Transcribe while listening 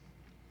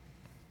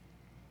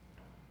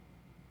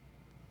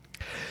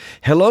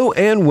Hello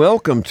and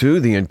welcome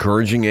to the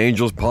Encouraging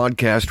Angels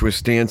podcast with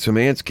Stan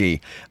Szymanski.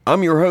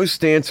 I'm your host,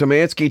 Stan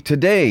Szymanski.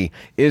 Today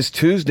is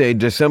Tuesday,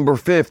 December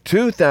 5th,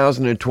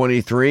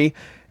 2023,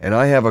 and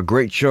I have a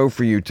great show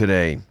for you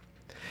today.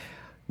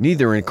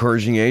 Neither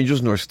Encouraging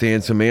Angels nor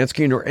Stan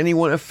Szymanski nor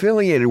anyone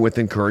affiliated with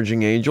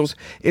Encouraging Angels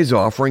is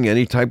offering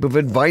any type of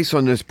advice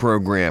on this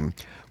program.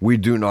 We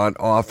do not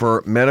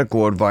offer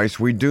medical advice.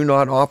 We do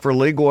not offer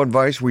legal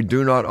advice. We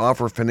do not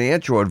offer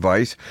financial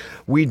advice.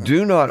 We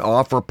do not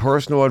offer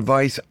personal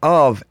advice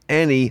of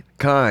any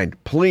kind.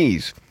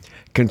 Please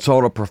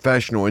consult a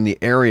professional in the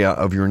area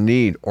of your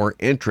need or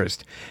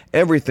interest.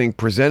 Everything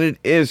presented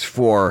is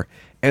for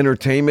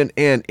entertainment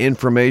and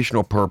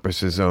informational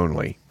purposes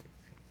only.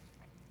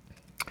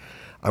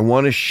 I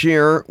want to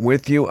share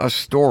with you a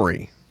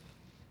story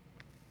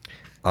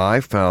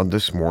I found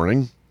this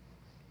morning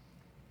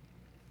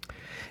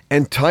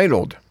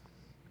entitled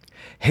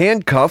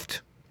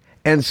Handcuffed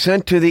and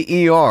Sent to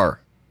the ER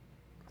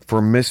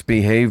for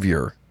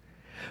Misbehavior.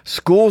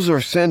 Schools are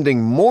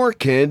sending more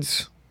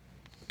kids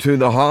to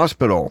the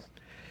hospital.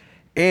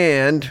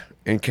 And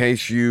in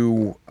case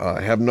you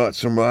have not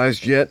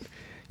surmised yet,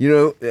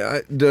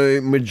 the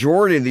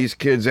majority of these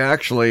kids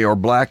actually are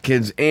black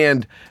kids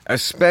and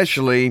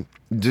especially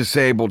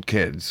disabled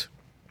kids.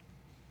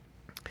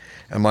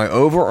 And my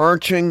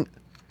overarching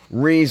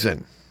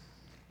reason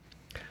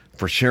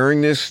for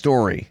sharing this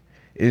story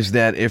is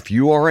that if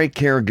you are a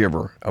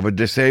caregiver of a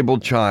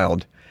disabled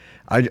child,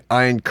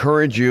 I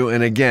encourage you,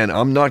 and again,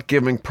 I'm not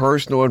giving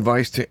personal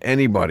advice to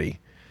anybody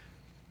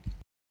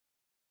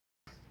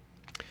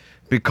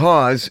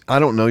because I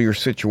don't know your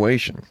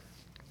situation.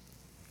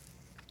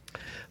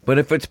 But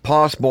if it's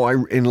possible,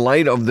 in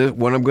light of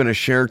what I'm going to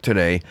share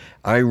today,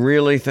 I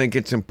really think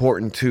it's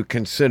important to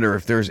consider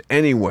if there's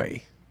any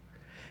way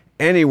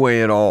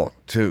at all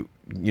to,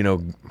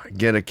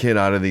 get a kid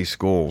out of these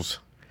schools,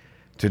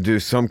 to do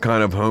some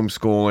kind of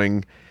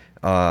homeschooling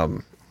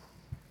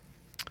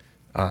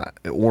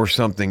or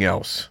something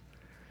else.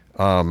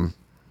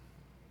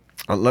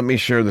 Let me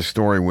share the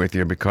story with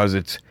you because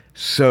it's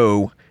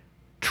so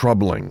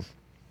troubling.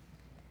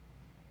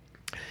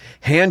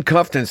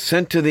 Handcuffed and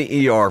sent to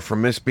the ER for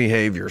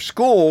misbehavior.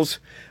 Schools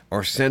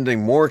are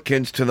sending more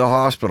kids to the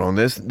hospital. And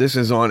this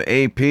is on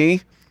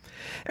AP,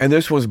 and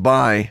this was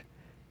by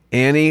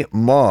Annie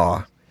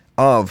Ma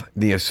of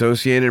the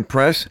Associated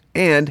Press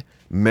and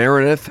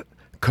Meredith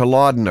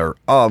Kolodner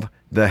of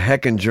the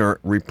Hechinger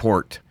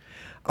Report.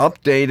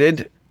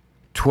 Updated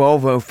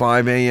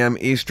 12:05 a.m.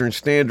 Eastern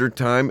Standard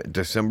Time,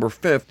 December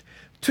 5th,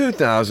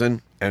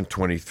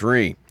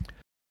 2023.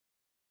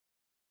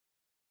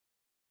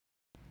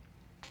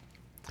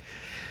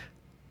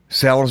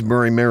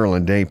 Salisbury,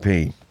 Maryland,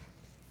 AP.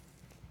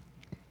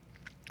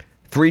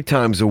 3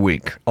 times a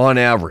week, on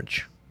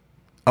average,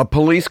 a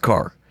police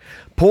car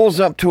pulls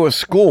up to a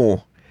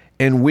school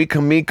in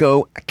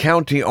Wicomico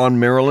County on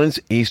Maryland's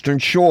Eastern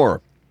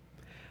Shore.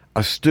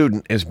 A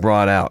student is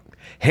brought out,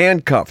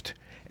 handcuffed,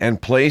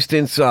 and placed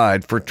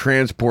inside for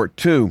transport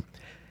to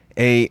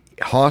a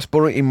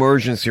hospital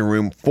emergency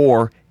room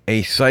for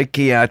a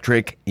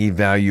psychiatric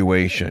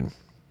evaluation.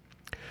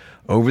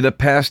 Over the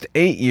past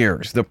 8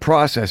 years, the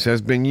process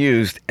has been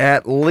used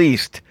at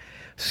least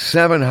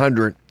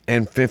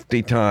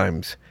 750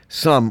 times.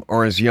 Some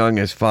are as young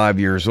as 5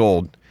 years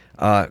old.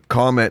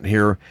 Comment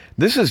here,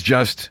 this is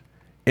just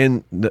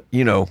in the,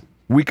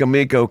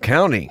 Wicomico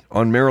County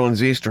on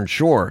Maryland's Eastern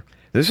Shore.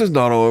 This is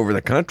not all over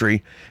the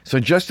country. So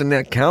just in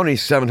that county,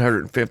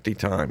 750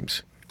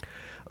 times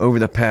over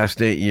the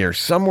past 8 years.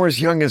 Some were as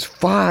young as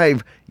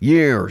 5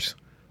 years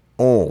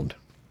old.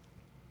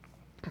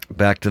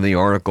 Back to the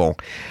article.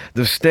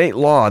 The state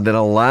law that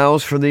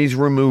allows for these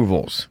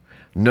removals,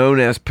 known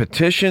as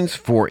petitions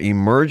for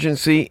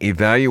emergency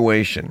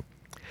evaluation,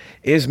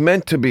 is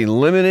meant to be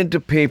limited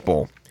to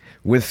people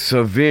with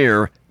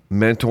severe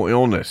mental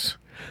illness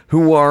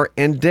who are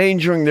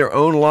endangering their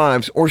own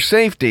lives or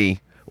safety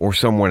or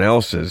someone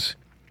else's.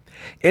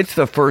 It's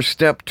the first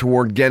step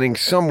toward getting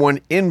someone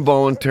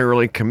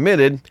involuntarily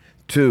committed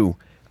to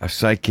a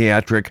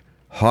psychiatric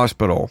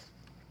hospital.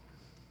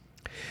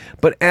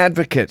 But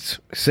advocates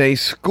say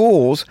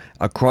schools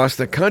across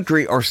the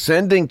country are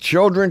sending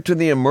children to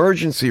the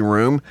emergency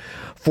room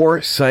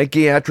for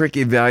psychiatric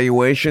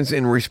evaluations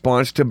in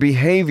response to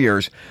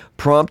behaviors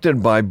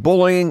prompted by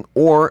bullying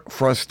or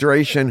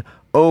frustration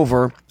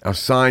over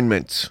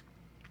assignments.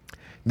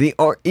 The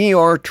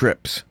ER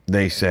trips,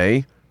 they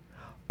say,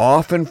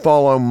 often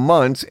follow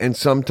months and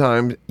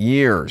sometimes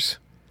years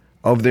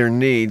of their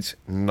needs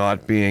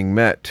not being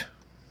met.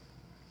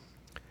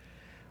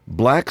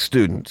 Black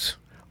students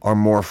are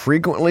more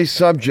frequently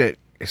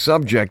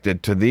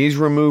subjected to these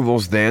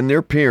removals than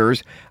their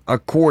peers,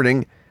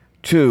 according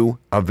to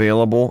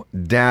available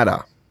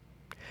data.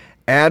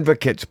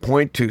 Advocates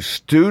point to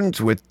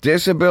students with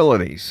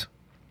disabilities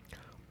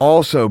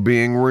also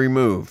being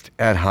removed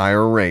at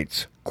higher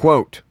rates.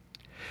 Quote,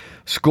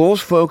 schools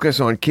focus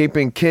on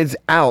keeping kids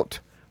out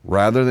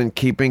rather than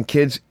keeping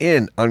kids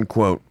in,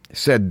 unquote,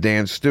 said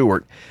Dan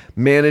Stewart,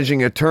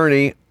 managing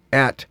attorney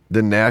at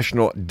the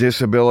National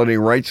Disability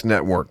Rights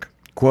Network.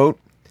 Quote,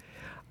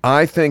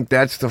 I think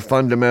that's the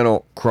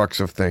fundamental crux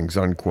of things,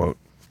 unquote.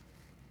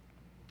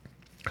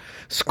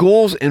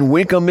 Schools in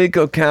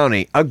Wicomico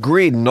County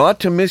agreed not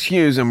to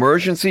misuse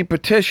emergency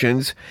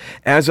petitions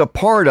as a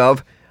part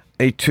of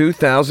a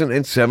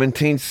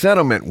 2017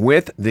 settlement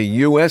with the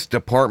U.S.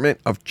 Department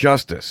of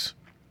Justice.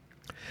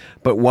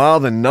 But while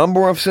the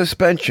number of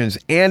suspensions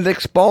and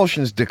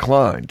expulsions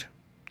declined,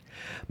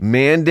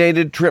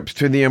 mandated trips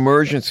to the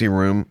emergency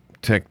room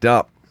ticked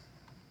up.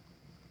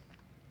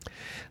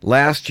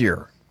 Last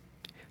year,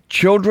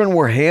 children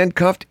were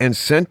handcuffed and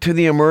sent to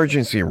the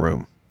emergency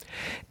room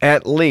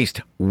at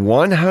least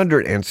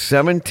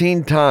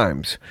 117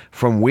 times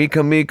from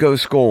Wicomico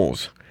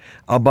schools,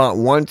 about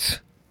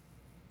once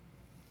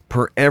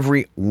per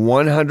every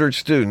 100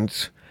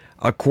 students,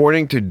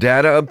 according to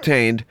data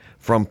obtained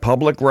from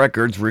public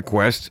records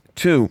requests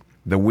to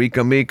the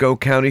Wicomico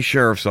County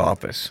Sheriff's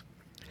Office.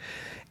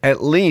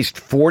 At least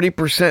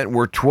 40%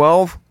 were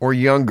 12 or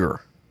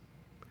younger.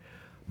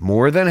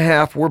 More than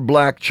half were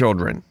black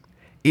children,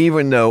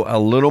 even though a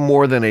little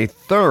more than a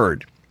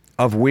third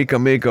of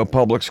Wicomico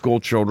public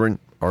school children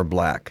are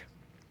black.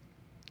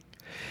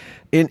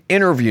 In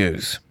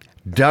interviews,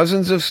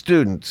 dozens of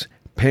students,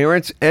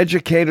 parents,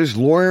 educators,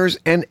 lawyers,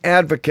 and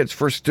advocates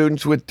for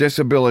students with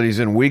disabilities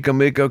in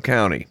Wicomico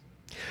County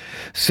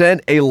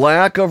said a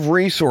lack of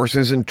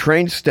resources and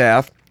trained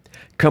staff,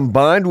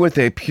 combined with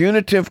a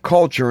punitive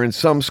culture in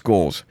some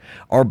schools,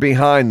 are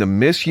behind the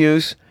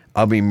misuse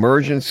of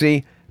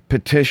emergency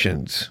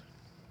petitions.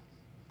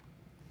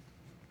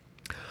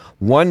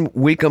 One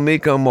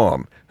Wicomico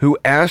mom who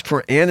asked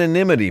for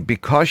anonymity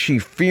because she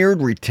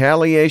feared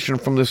retaliation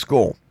from the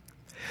school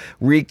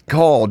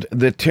recalled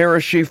the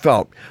terror she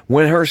felt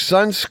when her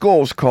son's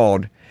schools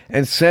called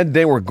and said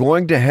they were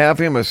going to have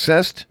him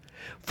assessed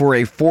for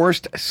a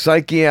forced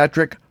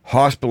psychiatric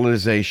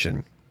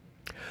hospitalization.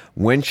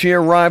 When she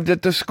arrived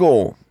at the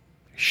school,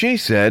 she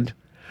said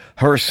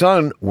her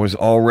son was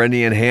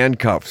already in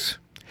handcuffs.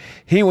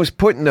 He was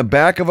put in the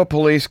back of a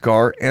police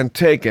car and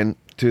taken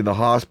to the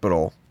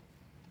hospital.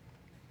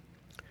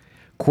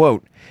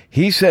 Quote,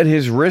 he said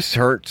his wrists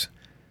hurt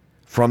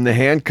from the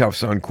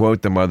handcuffs,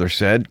 unquote, the mother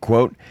said.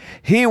 Quote,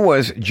 he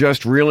was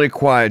just really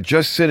quiet,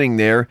 just sitting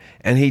there,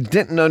 and he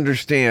didn't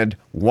understand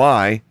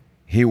why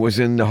he was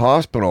in the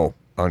hospital,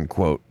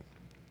 unquote.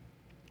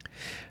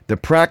 The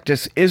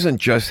practice isn't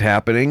just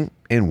happening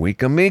in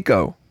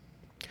Wicomico.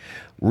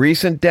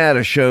 Recent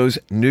data shows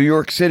New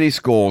York City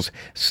schools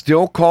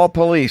still call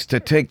police to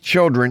take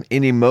children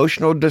in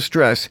emotional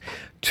distress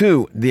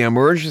to the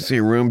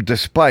emergency room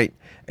despite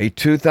a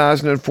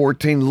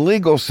 2014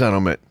 legal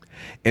settlement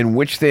in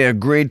which they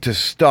agreed to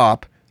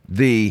stop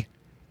the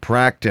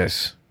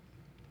practice.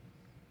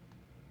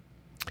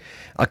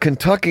 A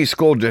Kentucky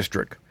school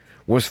district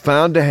was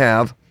found to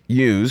have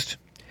used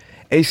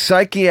a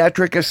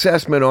psychiatric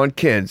assessment on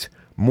kids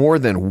more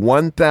than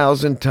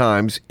 1,000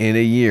 times in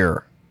a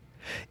year.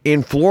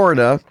 In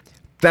Florida,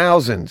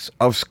 thousands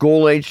of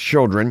school-aged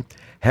children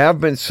have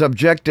been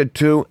subjected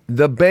to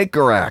the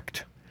Baker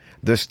Act,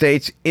 the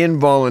state's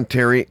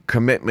involuntary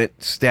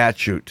commitment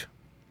statute.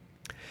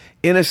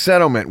 In a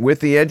settlement with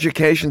the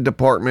Education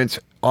Department's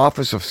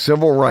Office of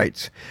Civil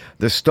Rights,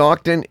 the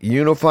Stockton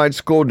Unified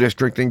School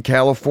District in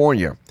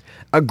California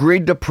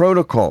agreed to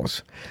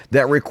protocols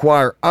that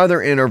require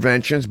other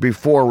interventions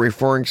before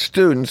referring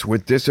students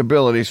with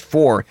disabilities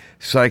for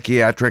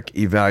psychiatric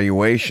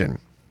evaluation.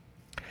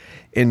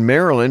 In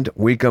Maryland,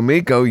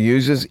 Wicomico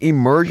uses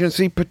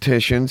emergency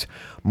petitions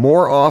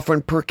more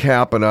often per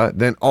capita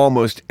than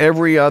almost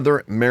every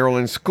other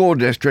Maryland school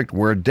district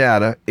where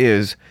data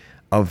is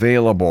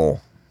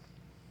available.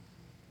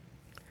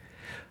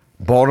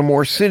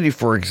 Baltimore City,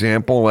 for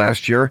example,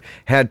 last year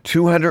had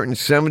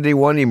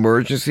 271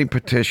 emergency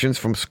petitions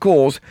from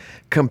schools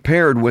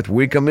compared with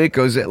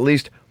Wicomico's at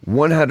least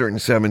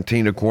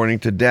 117, according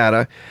to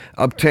data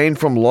obtained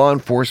from law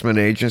enforcement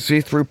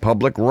agencies through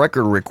public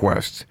record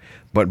requests.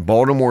 But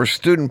Baltimore's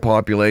student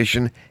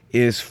population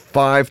is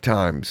 5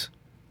 times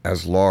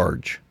as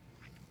large.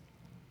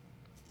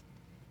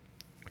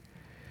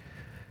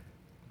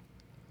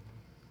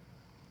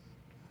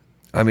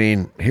 I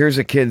mean, here's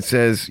a kid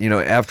says,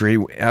 after he,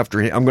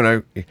 I'm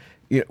going to,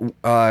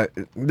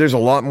 there's a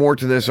lot more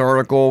to this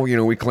article.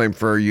 We claim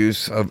fair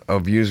use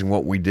of using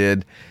what we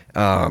did.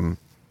 I'm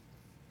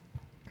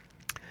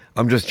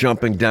just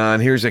jumping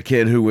down. Here's a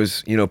kid who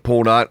was,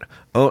 pulled out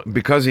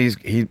because he's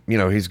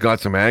got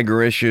some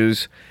anger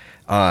issues.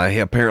 He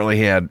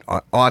apparently had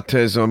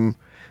autism,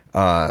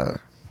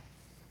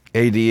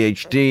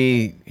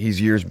 ADHD. He's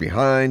years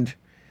behind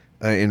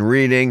in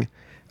reading.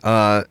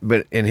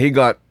 But he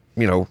got,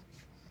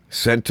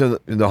 sent to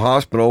the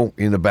hospital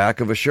in the back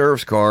of a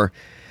sheriff's car,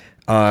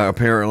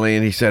 apparently.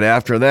 And he said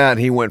after that,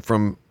 he went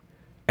from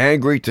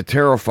angry to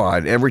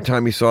terrified. Every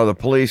time he saw the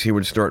police, he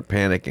would start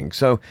panicking.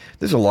 So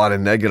there's a lot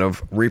of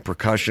negative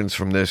repercussions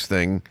from this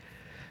thing.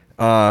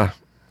 Educators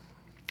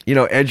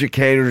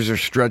are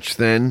stretched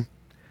thin.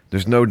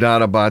 There's no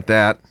doubt about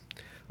that.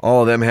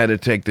 All of them had to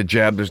take the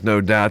jab. There's no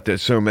doubt that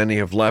so many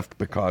have left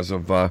because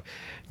of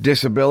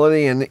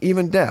disability and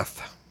even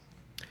death.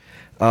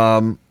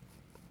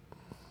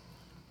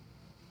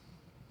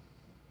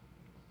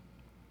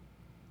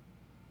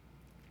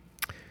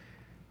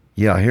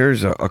 Yeah,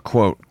 here's a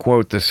quote.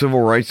 Quote, the civil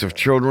rights of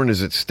children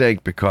is at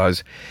stake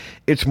because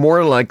it's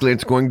more likely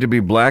it's going to be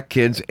black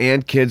kids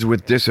and kids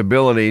with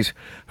disabilities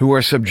who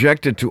are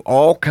subjected to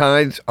all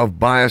kinds of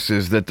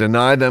biases that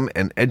deny them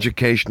an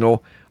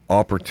educational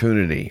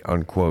opportunity,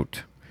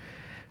 unquote.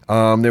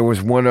 There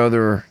was one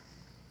other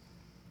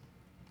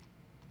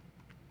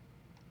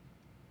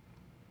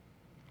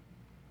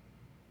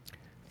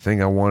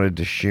thing I wanted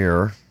to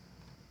share.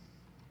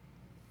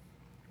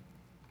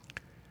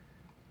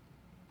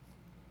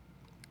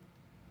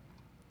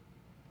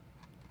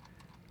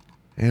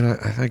 And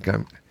I think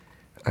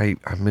I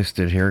missed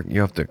it here.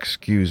 You have to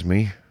excuse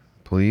me,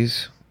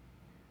 please.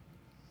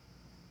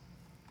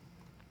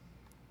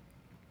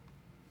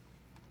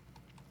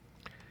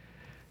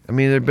 I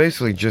mean, they're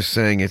basically just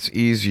saying it's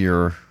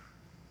easier.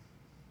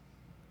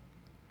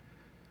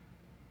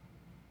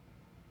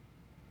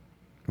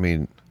 I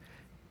mean,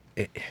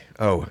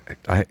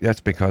 that's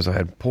because I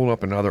had pulled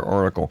up another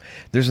article.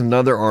 There's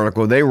another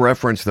article. They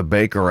reference the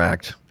Baker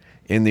Act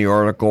in the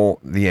article,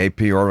 the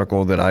AP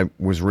article that I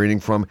was reading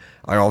from.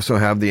 I also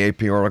have the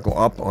AP article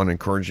up on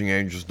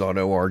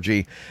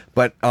encouragingangels.org.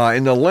 But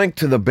in the link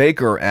to the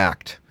Baker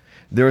Act,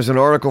 there's an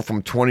article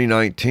from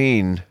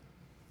 2019,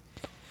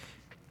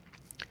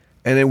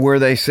 and then where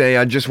they say,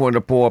 I just wanted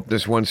to pull up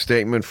this one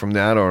statement from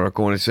that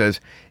article, and it says,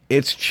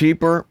 it's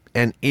cheaper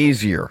and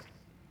easier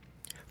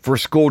for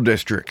school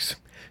districts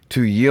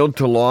to yield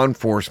to law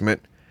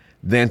enforcement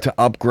than to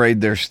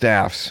upgrade their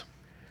staffs.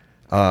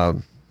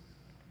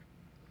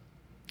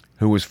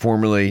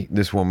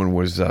 This woman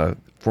was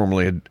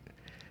formerly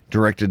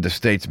directed the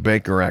state's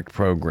Baker Act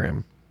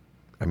program.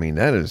 I mean,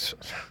 that is...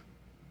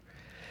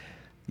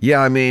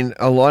 Yeah, I mean,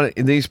 a lot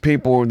of these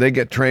people, they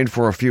get trained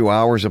for a few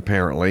hours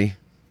apparently.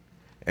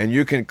 And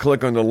you can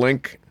click on the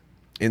link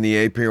in the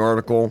AP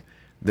article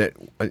that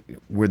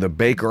where the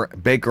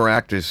Baker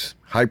Act is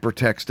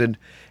hypertexted,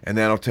 and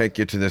that'll take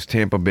you to this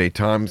Tampa Bay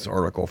Times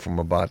article from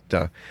about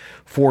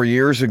 4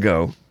 years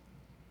ago.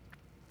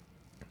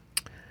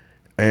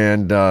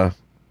 And I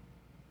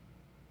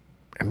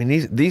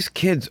mean, these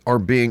kids are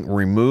being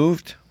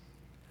removed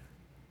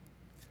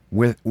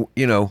with,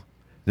 they're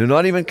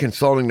not even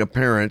consulting the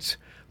parents,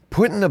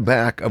 put in the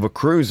back of a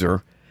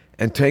cruiser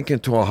and taken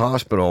to a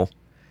hospital,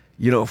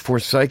 for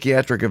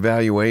psychiatric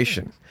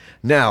evaluation.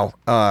 Now,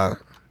 are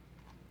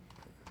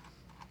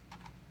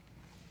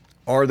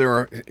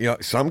there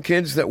some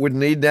kids that would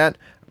need that?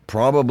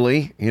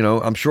 Probably.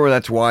 I'm sure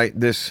that's why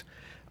this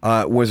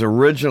was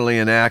originally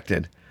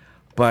enacted.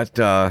 But,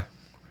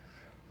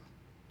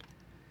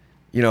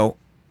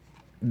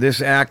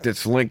 this act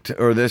that's linked,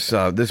 or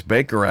this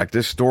Baker Act,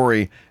 this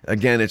story,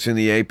 again, it's in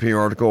the AP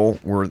article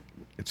where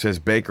it says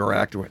Baker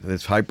Act,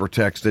 it's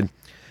hypertexted.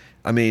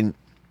 I mean,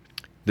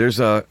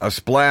 there's a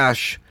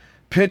splash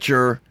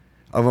picture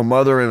of a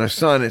mother and a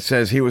son. It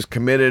says he was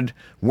committed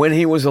when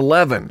he was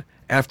 11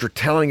 after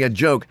telling a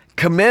joke.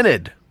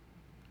 Committed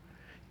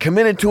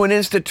to an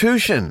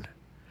institution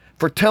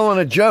for telling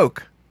a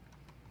joke.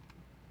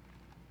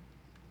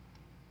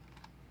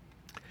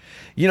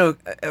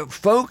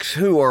 Folks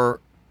who are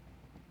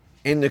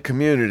in the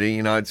community,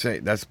 I'd say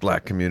that's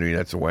black community.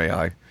 That's the way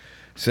I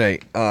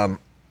say,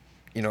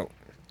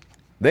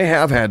 they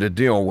have had to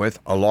deal with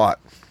a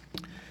lot.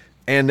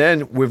 And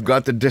then we've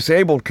got the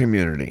disabled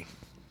community.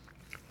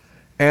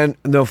 And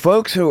the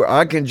folks who,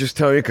 I can just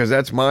tell you, because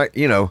that's my,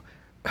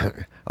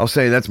 I'll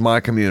say that's my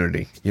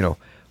community.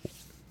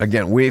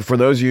 Again, for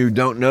those of you who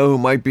don't know who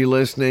might be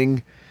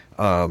listening,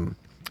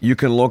 you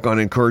can look on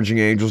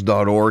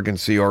encouragingangels.org and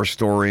see our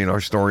story and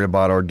our story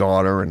about our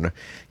daughter. And,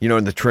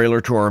 in the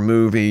trailer to our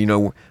movie,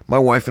 my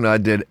wife and I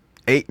did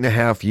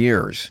 8.5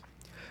 years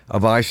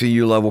of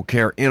ICU level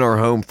care in our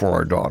home for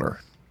our daughter.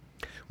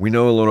 We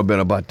know a little bit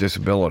about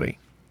disability.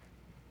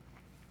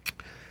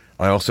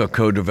 I also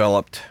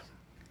co-developed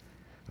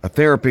a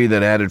therapy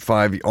that added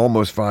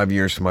almost 5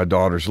 years to my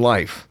daughter's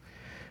life.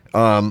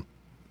 I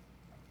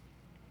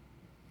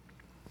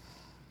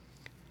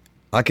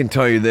can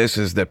tell you this,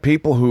 is that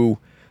people who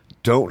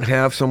don't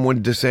have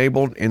someone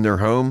disabled in their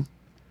home,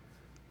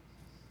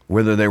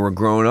 whether they were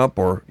growing up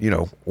or,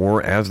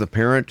 or as the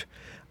parent,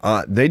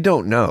 they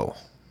don't know.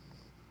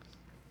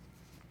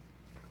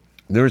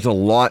 There's a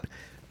lot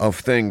of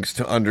things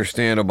to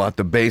understand about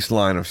the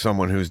baseline of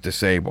someone who's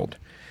disabled,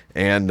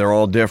 and they're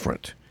all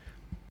different.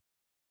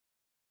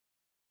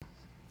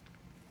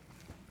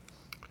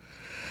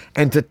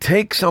 And to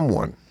take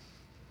someone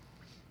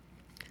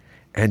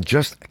and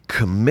just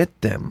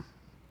commit them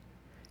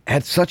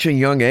at such a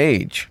young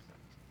age,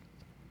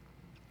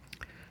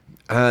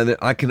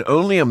 I can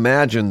only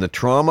imagine the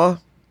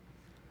trauma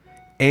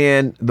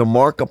and the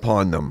mark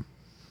upon them.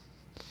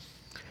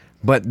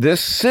 But this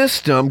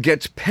system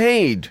gets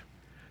paid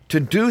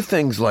to do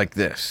things like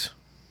this.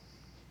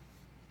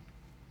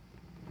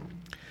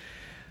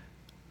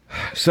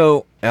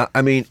 So,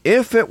 I mean,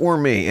 if it were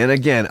me, and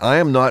again, I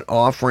am not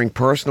offering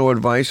personal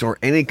advice or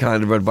any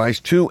kind of advice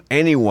to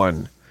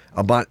anyone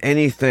about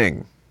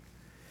anything,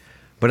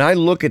 But I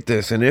look at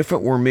this, and if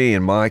it were me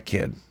and my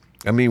kid,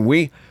 I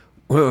mean,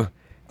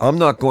 I'm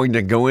not going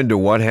to go into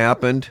what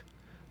happened,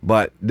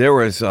 but there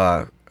was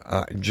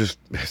just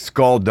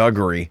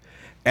skullduggery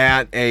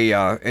at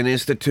an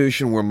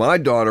institution where my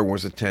daughter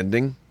was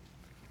attending.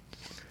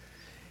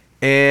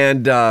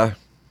 And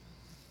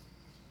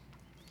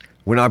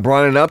when I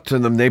brought it up to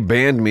them, they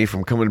banned me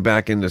from coming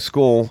back into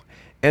school.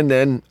 And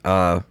then,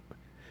 I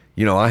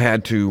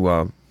had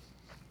to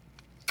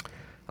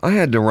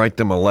write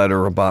them a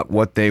letter about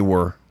what they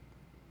were,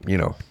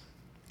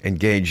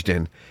 engaged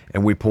in.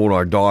 And we pulled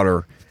our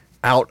daughter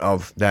out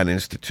of that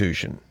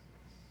institution.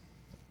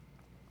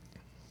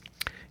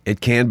 It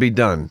can be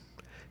done.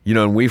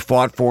 And we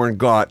fought for and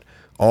got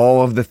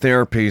all of the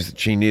therapies that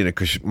she needed,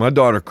 because my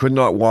daughter could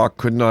not walk,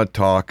 could not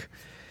talk,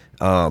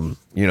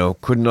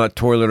 could not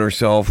toilet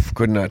herself,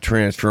 could not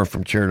transfer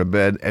from chair to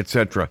bed,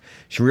 etc.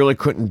 She really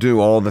couldn't do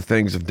all the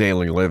things of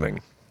daily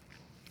living.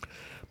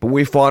 But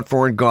we fought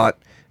for and got,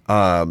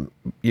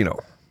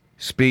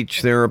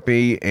 speech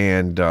therapy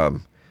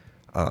and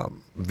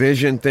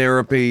vision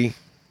therapy,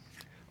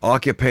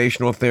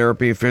 occupational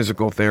therapy,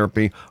 physical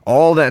therapy,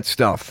 all that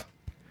stuff.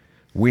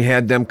 We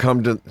had them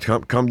come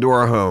to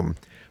our home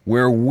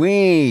where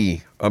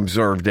we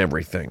observed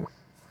everything.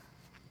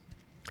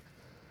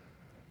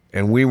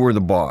 And we were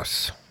the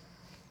boss.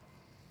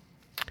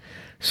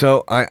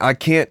 So I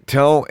can't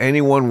tell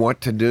anyone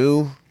what to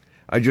do.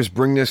 I just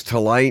bring this to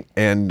light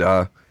and,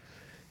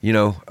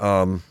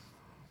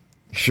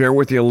 share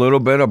with you a little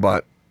bit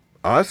about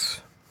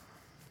us.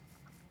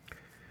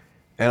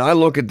 And I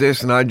look at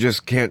this and I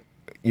just can't,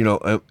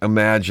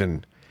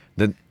 imagine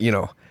that,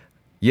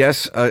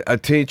 yes, a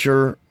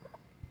teacher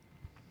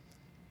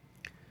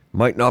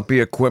might not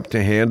be equipped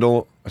to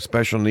handle a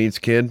special needs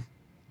kid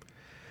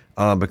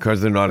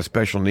because they're not a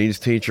special needs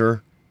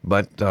teacher,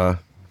 but,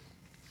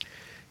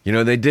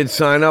 they did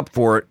sign up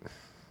for it.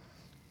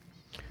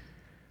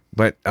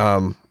 But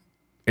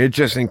it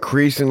just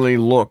increasingly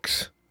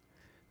looks,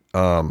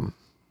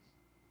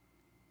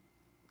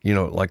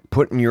 like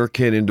putting your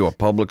kid into a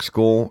public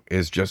school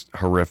is just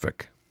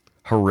horrific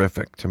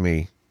to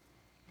me.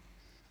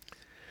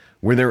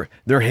 Where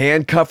they're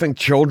handcuffing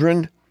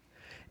children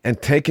and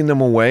taking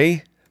them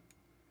away.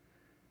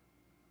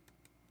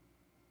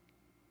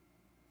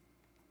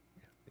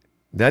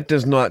 That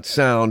does not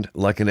sound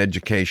like an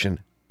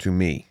education to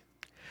me.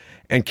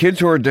 And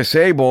kids who are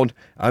disabled,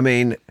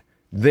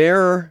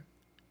 their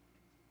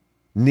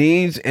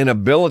needs and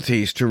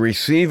abilities to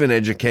receive an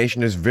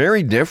education is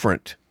very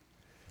different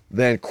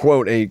than,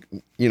 quote,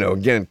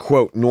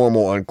 quote,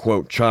 normal,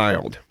 unquote,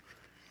 child,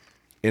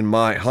 in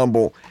my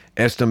humble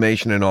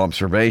estimation and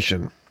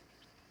observation.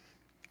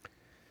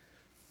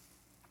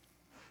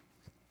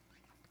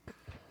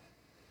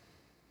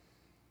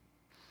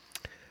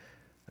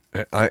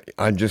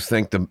 I just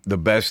think the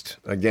best,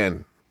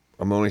 again,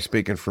 I'm only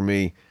speaking for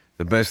me,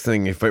 the best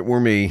thing, if it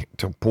were me,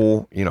 to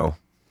pull,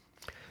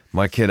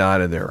 my kid out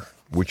of there,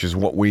 which is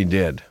what we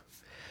did.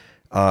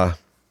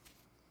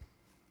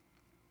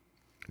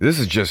 This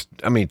is just,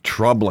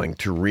 troubling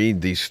to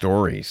read these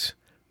stories.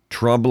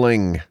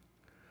 Troubling.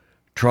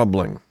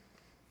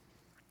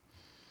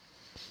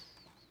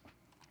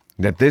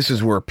 That this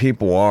is where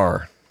people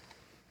are.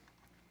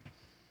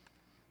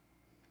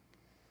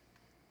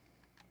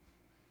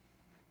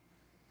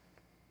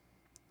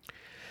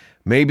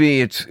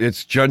 Maybe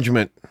it's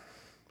judgment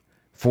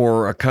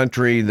for a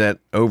country that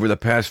over the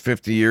past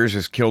 50 years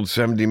has killed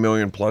 70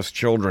 million plus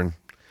children,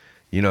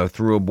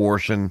 through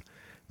abortion,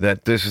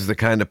 that this is the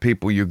kind of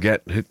people you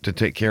get to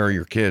take care of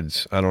your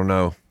kids. I don't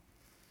know.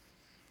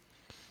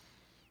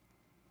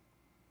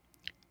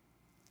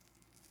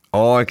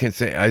 All I can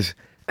say is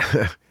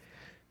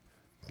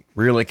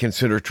really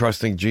consider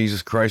trusting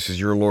Jesus Christ as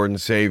your Lord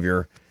and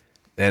Savior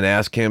and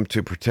ask Him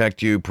to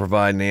protect you,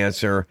 provide an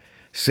answer,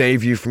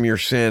 save you from your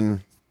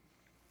sin,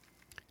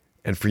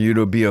 and for you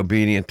to be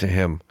obedient to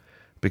Him.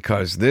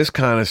 Because this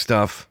kind of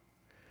stuff,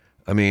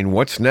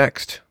 what's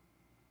next?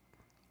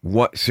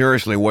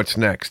 Seriously, what's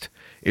next?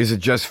 Is it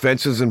just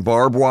fences and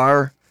barbed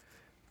wire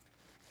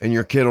and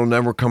your kid will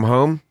never come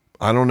home?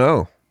 I don't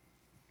know.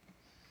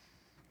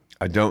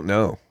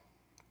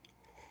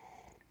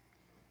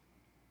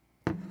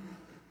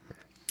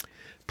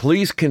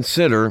 Please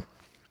consider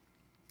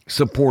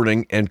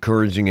supporting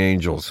Encouraging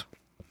Angels.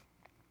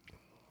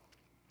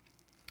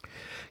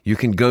 You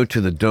can go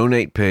to the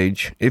donate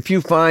page. If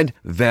you find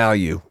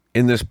value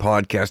in this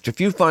podcast,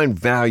 if you find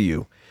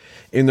value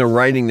in the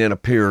writing that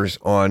appears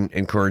on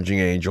Encouraging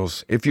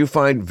Angels, if you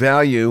find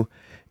value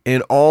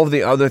in all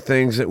the other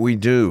things that we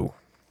do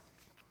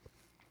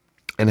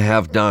and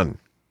have done,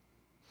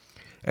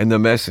 and the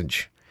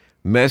message,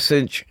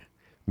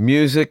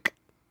 music,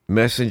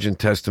 message, and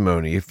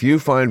testimony, if you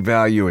find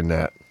value in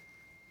that,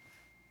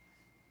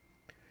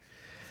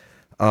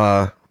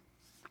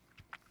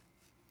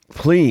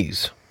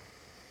 please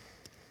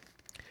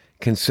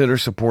consider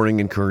supporting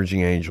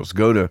Encouraging Angels.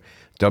 Go to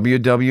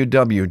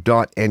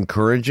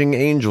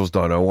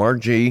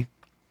www.encouragingangels.org.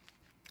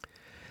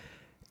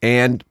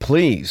 And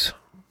please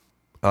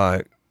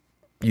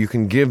you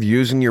can give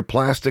using your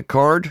plastic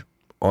card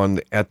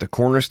at the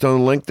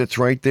Cornerstone link that's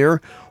right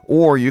there,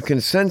 or you can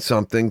send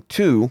something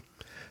to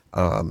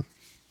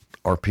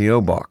our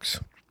P.O. box.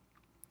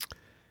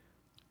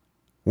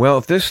 Well,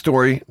 if this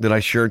story that I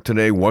shared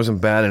today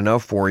wasn't bad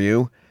enough for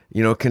you,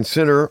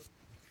 consider,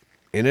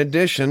 in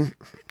addition,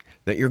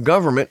 that your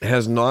government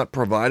has not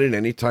provided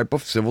any type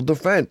of civil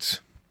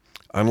defense,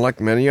 unlike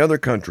many other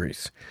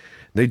countries.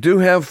 They do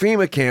have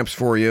FEMA camps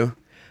for you.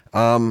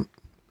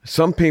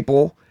 Some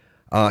people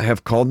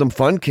have called them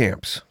fun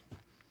camps.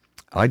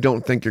 I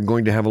don't think you're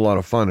going to have a lot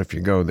of fun if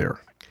you go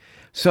there.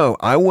 So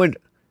I would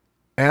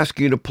ask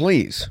you to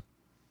please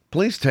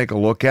take a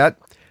look at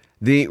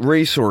the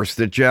resource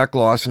that Jack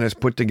Lawson has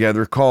put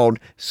together called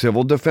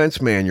Civil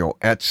Defense Manual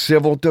at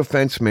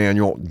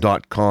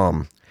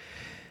civildefensemanual.com.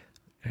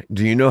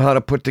 Do you know how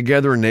to put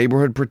together a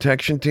neighborhood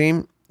protection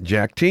team?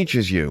 Jack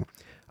teaches you.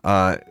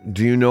 Do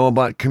you know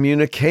about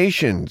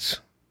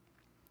communications?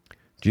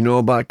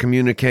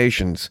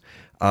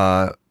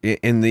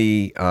 In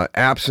the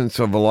absence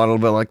of a lot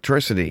of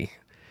electricity?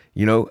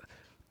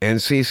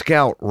 NC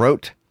Scout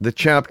wrote the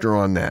chapter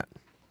on that.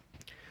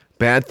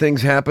 Bad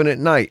things happen at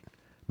night.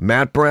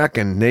 Matt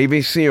Bracken,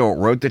 Navy SEAL,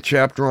 wrote the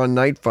chapter on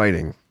night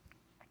fighting.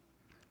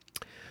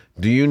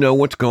 Do you know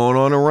what's going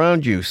on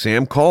around you?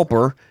 Sam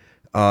Culper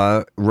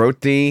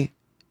wrote the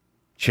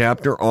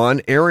chapter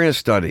on area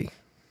study.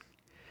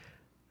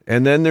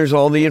 And then there's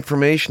all the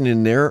information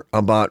in there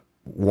about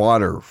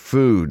water,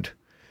 food,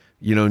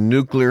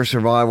 nuclear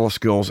survival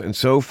skills, and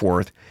so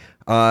forth,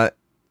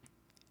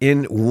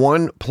 in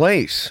one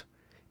place.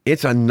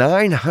 It's a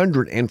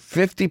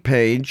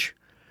 950-page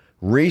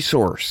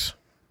resource.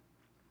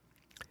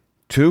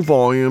 2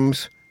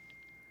 volumes.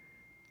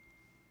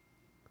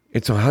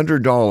 It's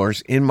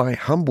 $100. In my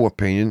humble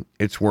opinion,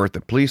 it's worth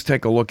it. Please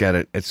take a look at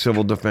it at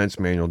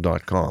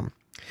civildefensemanual.com.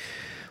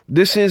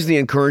 This is the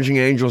Encouraging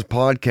Angels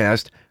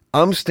podcast.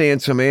 I'm Stan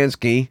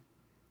Szymanski,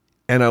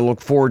 and I look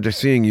forward to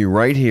seeing you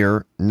right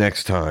here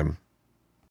next time.